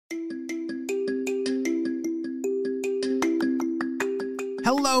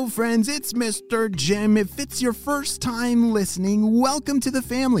Hello, friends. It's Mr. Jim. If it's your first time listening, welcome to the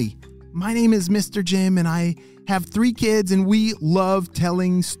family. My name is Mr. Jim, and I have 3 kids, and we love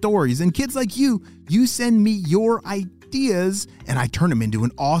telling stories. And kids like you send me your ideas, and I turn them into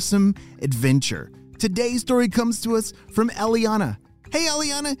an awesome adventure. Today's story comes to us from Elianna. Hey,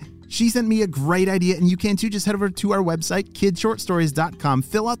 Elianna. She sent me a great idea, and you can too. Just head over to our website, kidshortstories.com.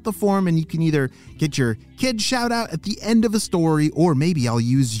 Fill out the form, and you can either get your kid shout out at the end of a story, or maybe I'll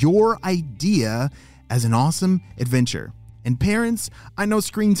use your idea as an awesome adventure. And parents, I know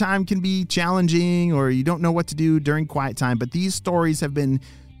screen time can be challenging, or you don't know what to do during quiet time, but these stories have been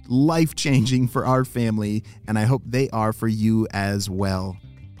life-changing for our family, and I hope they are for you as well.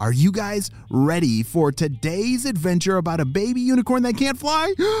 Are you guys ready for today's adventure about a baby unicorn that can't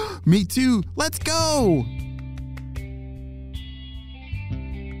fly? Me too. Let's go.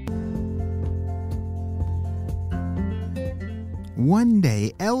 One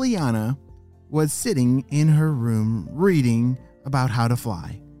day, Elianna was sitting in her room reading about how to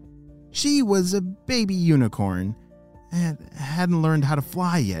fly. She was a baby unicorn and hadn't learned how to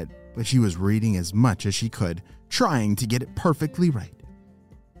fly yet, but she was reading as much as she could, trying to get it perfectly right.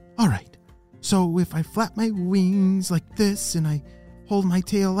 All right, so if I flap my wings like this and I hold my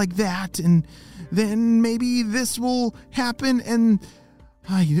tail like that, and then maybe this will happen, and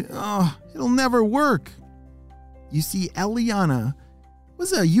it'll never work. You see, Elianna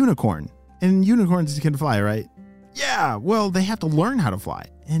was a unicorn, and unicorns can fly, right? Yeah, well, they have to learn how to fly,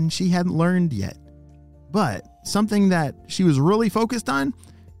 and she hadn't learned yet. But something that she was really focused on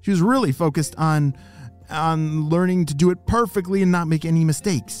learning to do it perfectly and not make any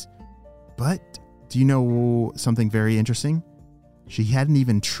mistakes. But do you know something very interesting? She hadn't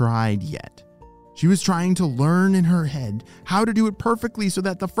even tried yet. She was trying to learn in her head how to do it perfectly so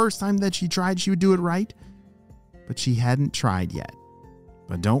that the first time that she tried, she would do it right. But she hadn't tried yet.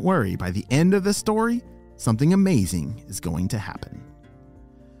 But don't worry, by the end of the story, something amazing is going to happen.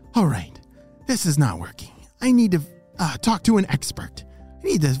 All right, this is not working. I need to talk to an expert. I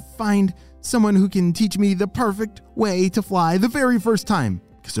need to find someone who can teach me the perfect way to fly the very first time,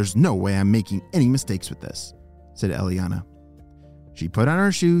 because there's no way I'm making any mistakes with this, said Elianna. She put on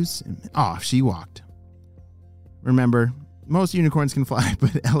her shoes and off she walked. Remember, most unicorns can fly,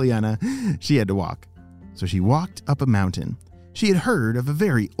 but Elianna, she had to walk. So she walked up a mountain. She had heard of a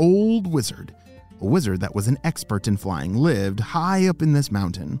very old wizard. A wizard that was an expert in flying lived high up in this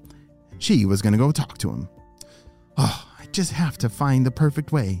mountain. She was going to go talk to him. I just have to find the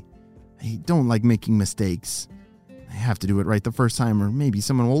perfect way. I don't like making mistakes. I have to do it right the first time, or maybe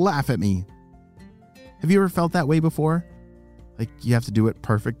someone will laugh at me. Have you ever felt that way before? Like you have to do it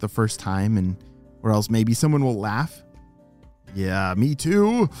perfect the first time, or else maybe someone will laugh? Yeah, me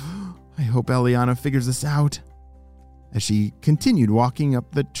too. I hope Elianna figures this out. As she continued walking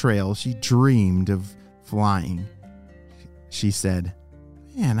up the trail, she dreamed of flying. She said,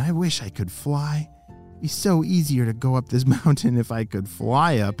 "Man, I wish I could fly. It'd be so easier to go up this mountain if I could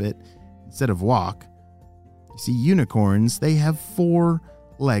fly up it instead of walk." You see, unicorns, they have 4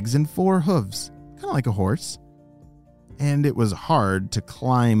 legs and 4 hooves, kind of like a horse. And it was hard to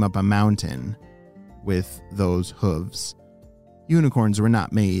climb up a mountain with those hooves. Unicorns were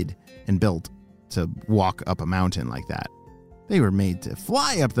not made and built to walk up a mountain like that. They were made to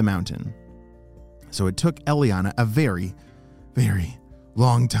fly up the mountain. So it took Elianna a very, very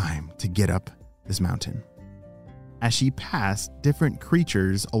long time to get up this mountain. As she passed different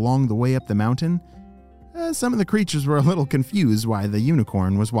creatures along the way up the mountain, some of the creatures were a little confused why the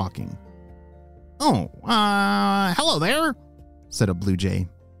unicorn was walking. Hello there, said a blue jay.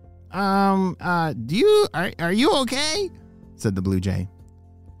 Are you okay? Said the blue jay.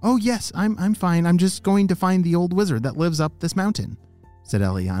 Oh, yes, I'm fine. I'm just going to find the old wizard that lives up this mountain, said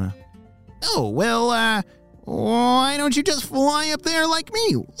Elianna. Oh, well, why don't you just fly up there like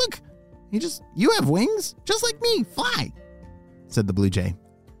me? Look, you have wings, just like me. Fly, said the blue jay.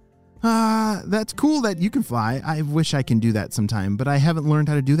 That's cool that you can fly. I wish I can do that sometime, but I haven't learned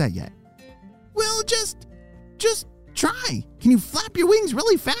how to do that yet. Well, just try. Can you flap your wings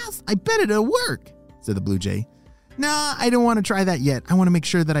really fast? I bet it'll work, said the blue jay. Nah, I don't want to try that yet. I want to make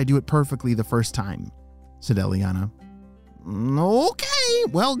sure that I do it perfectly the first time, said Elianna. Okay,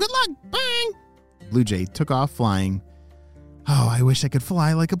 well, good luck. Bye. Blue jay took off flying. Oh, I wish I could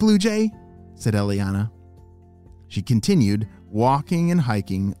fly like a blue jay, said Elianna. She continued walking and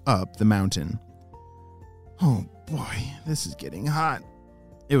hiking up the mountain. Oh boy, this is getting hot.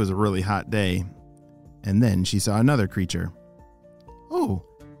 It was a really hot day. And then she saw another creature. Oh,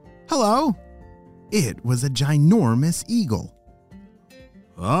 hello. It was a ginormous eagle.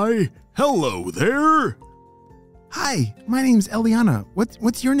 Hi, hello there. Hi, my name's Elianna.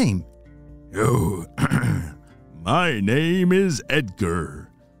 What's your name? Oh, my name is Edgar.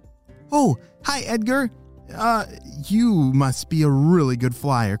 Oh, hi, Edgar. You must be a really good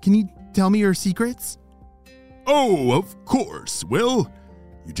flyer. Can you tell me your secrets? Oh, of course. Well,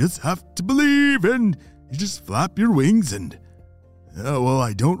 you just have to believe and you just flap your wings and... well,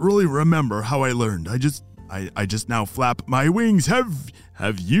 I don't really remember how I learned. I just now flap my wings.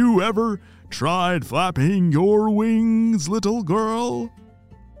 Have you ever tried flapping your wings, little girl?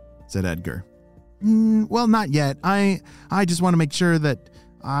 Said Edgar. Well, not yet. I just want to make sure that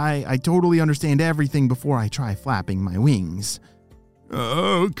I totally understand everything before I try flapping my wings.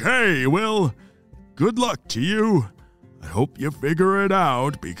 Okay, well, good luck to you. I hope you figure it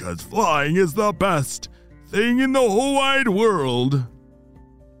out because flying is the best thing in the whole wide world.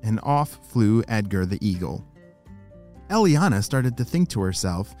 And off flew Edgar the eagle. Elianna started to think to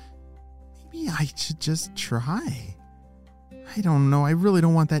herself, maybe I should just try. I don't know, I really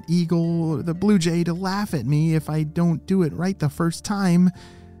don't want that eagle or the blue jay to laugh at me if I don't do it right the first time.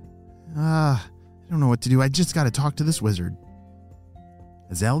 I don't know what to do, I just gotta talk to this wizard.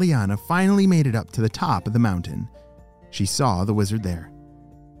 As Elianna finally made it up to the top of the mountain, she saw the wizard there.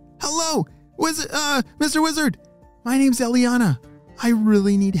 Hello, Mr. Wizard! My name's Elianna. I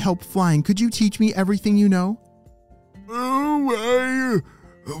really need help flying. Could you teach me everything you know? Oh,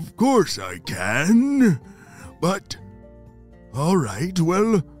 of course I can. But, all right,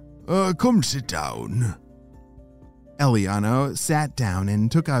 well, come sit down. Elianna sat down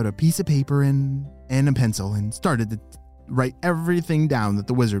and took out a piece of paper and a pencil and started to write everything down that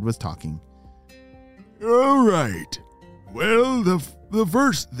the wizard was talking. All right. Well, the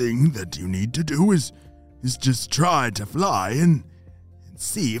first thing that you need to do is just try to fly and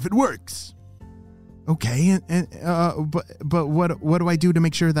see if it works. Okay, but what do I do to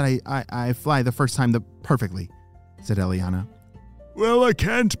make sure that I fly the first time perfectly? Said Elianna. Well, I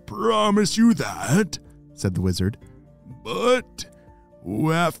can't promise you that, said the wizard. But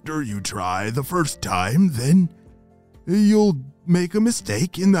after you try the first time, then you'll make a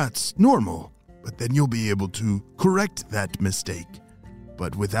mistake, and that's normal. But then you'll be able to correct that mistake.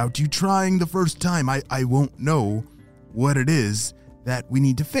 But without you trying the first time, I won't know what it is that we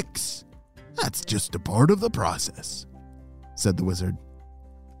need to fix. That's just a part of the process, said the wizard.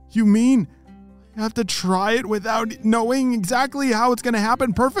 You mean I have to try it without knowing exactly how it's going to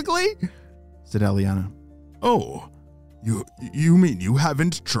happen perfectly? Said Elianna. Oh, you mean you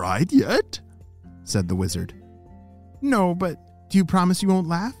haven't tried yet? Said the wizard. No, but do you promise you won't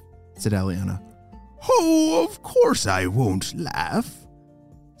laugh? Said Elianna. Oh, of course I won't laugh,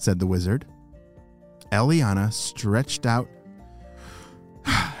 said the wizard. Elianna stretched out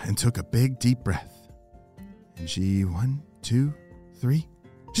and took a big deep breath. And she, 1, 2, 3.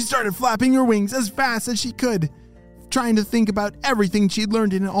 She started flapping her wings as fast as she could, trying to think about everything she'd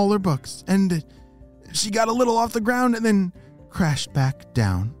learned in all her books. And she got a little off the ground and then crashed back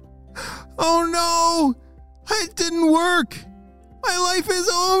down. Oh no! It didn't work! My life is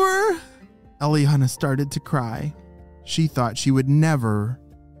over! Elianna started to cry. She thought she would never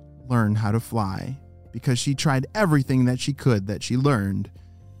learn how to fly because she tried everything that she could that she learned.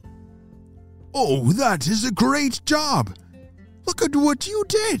 Oh, that is a great job! Look at what you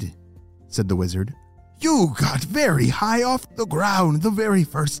did, said the wizard. You got very high off the ground the very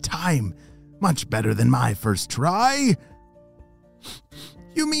first time. Much better than my first try.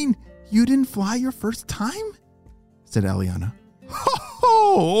 You mean you didn't fly your first time? Said Elianna.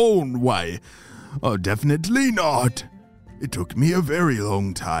 Oh, why? Oh, definitely not. It took me a very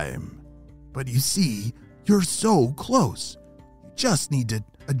long time. But you see, you're so close. You just need to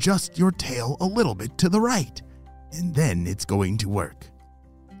adjust your tail a little bit to the right, and then it's going to work.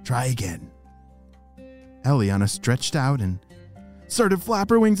 Try again. Elianna stretched out and started flap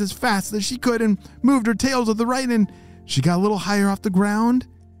her wings as fast as she could and moved her tail to the right, and she got a little higher off the ground,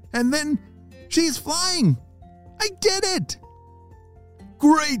 and then she's flying. I did it!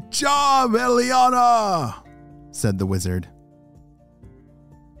 Great job, Elianna, said the wizard.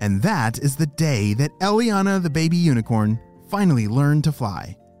 And that is the day that Elianna, the baby unicorn, finally learned to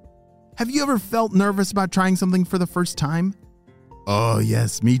fly. Have you ever felt nervous about trying something for the first time? Oh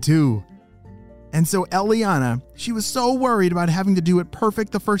yes, me too. And so Elianna, she was so worried about having to do it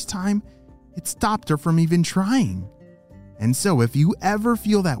perfect the first time, it stopped her from even trying. And so if you ever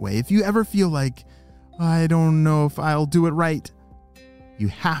feel that way, if you ever feel like, I don't know if I'll do it right, you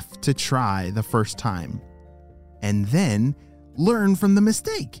have to try the first time. And then learn from the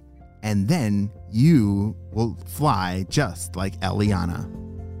mistake. And then you will fly just like Elianna.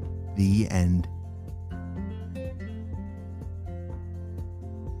 The end.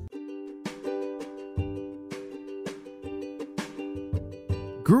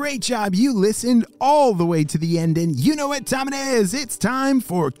 Great job. You listened all the way to the end, and you know what time it is. It's time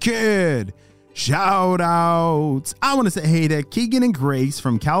for Kid Shout Outs. I want to say hey to Keegan and Grace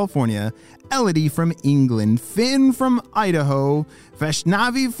from California, Elodie from England, Finn from Idaho,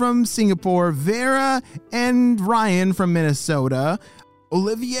 Vaishnavi from Singapore, Vera and Ryan from Minnesota,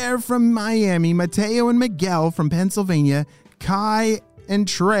 Olivier from Miami, Mateo and Miguel from Pennsylvania, Kai and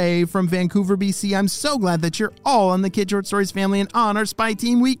Trey from Vancouver, BC. I'm so glad that you're all on the Kid Short Stories family and on our spy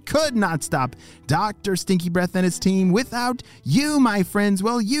team. We could not stop Dr. Stinky Breath and his team without you, my friends.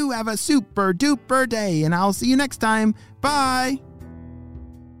 Well, you have a super duper day, and I'll see you next time. Bye.